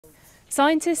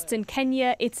Scientists in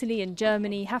Kenya, Italy and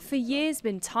Germany have for years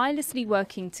been tirelessly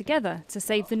working together to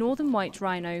save the northern white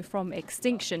rhino from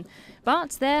extinction.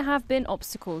 But there have been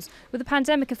obstacles, with the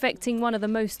pandemic affecting one of the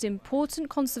most important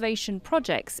conservation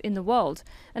projects in the world.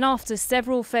 And after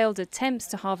several failed attempts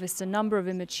to harvest a number of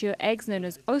immature eggs known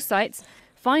as oocytes,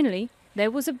 finally there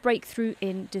was a breakthrough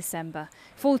in December.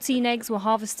 14 eggs were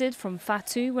harvested from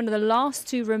Fatu, one of the last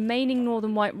two remaining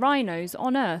northern white rhinos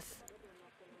on Earth.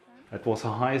 It was the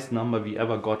highest number we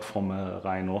ever got from a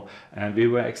rhino, and we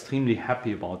were extremely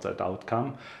happy about that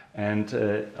outcome. And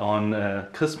on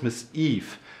Christmas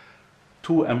Eve,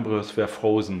 2 embryos were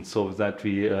frozen, so that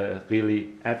we really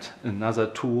add another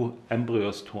 2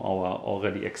 embryos to our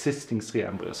already existing 3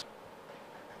 embryos.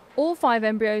 All 5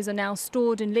 embryos are now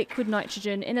stored in liquid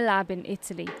nitrogen in a lab in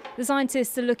Italy. The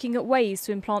scientists are looking at ways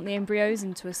to implant the embryos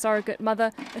into a surrogate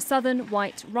mother, a southern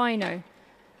white rhino.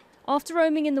 After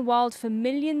roaming in the wild for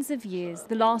millions of years,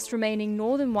 the last remaining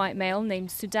northern white male, named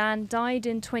Sudan, died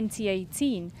in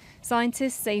 2018.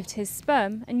 Scientists saved his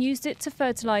sperm and used it to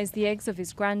fertilize the eggs of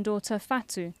his granddaughter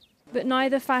Fatu. But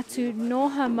neither Fatu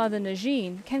nor her mother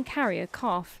Najin can carry a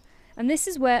calf. And this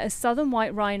is where a southern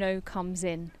white rhino comes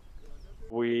in.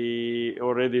 We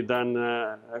already done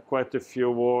quite a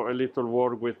little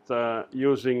work with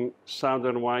using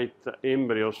southern white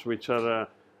embryos, which are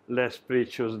less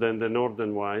precious than the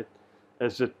northern white,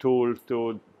 as a tool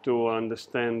to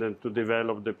understand and to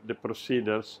develop the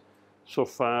procedures. So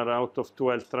far, out of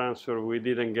 12 transfers, we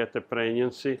didn't get a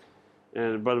pregnancy,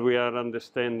 but we are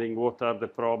understanding what are the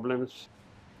problems.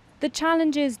 The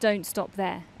challenges don't stop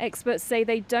there. Experts say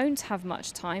they don't have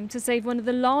much time to save one of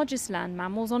the largest land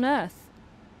mammals on Earth.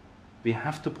 We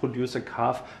have to produce a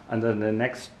calf under the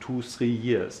next 2-3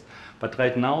 years. But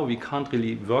right now we can't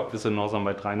really work with the northern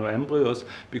white rhino embryos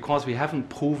because we haven't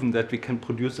proven that we can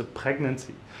produce a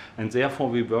pregnancy. And therefore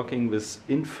we're working with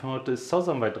infertile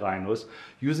southern white rhinos,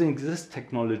 using this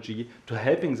technology to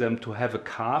helping them to have a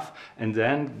calf and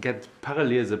then get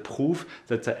parallel the proof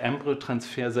that the embryo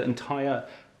transfer, the entire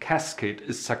cascade,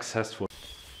 is successful.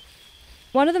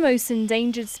 One of the most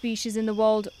endangered species in the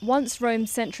world once roamed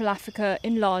Central Africa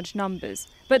in large numbers,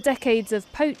 but decades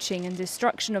of poaching and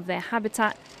destruction of their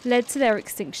habitat led to their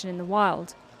extinction in the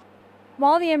wild.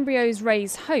 While the embryos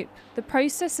raise hope, the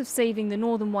process of saving the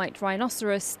northern white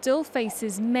rhinoceros still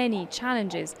faces many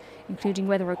challenges, including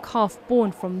whether a calf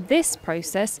born from this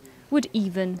process would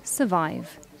even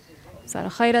survive. Sara,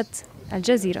 Khairat,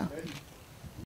 Jazeera.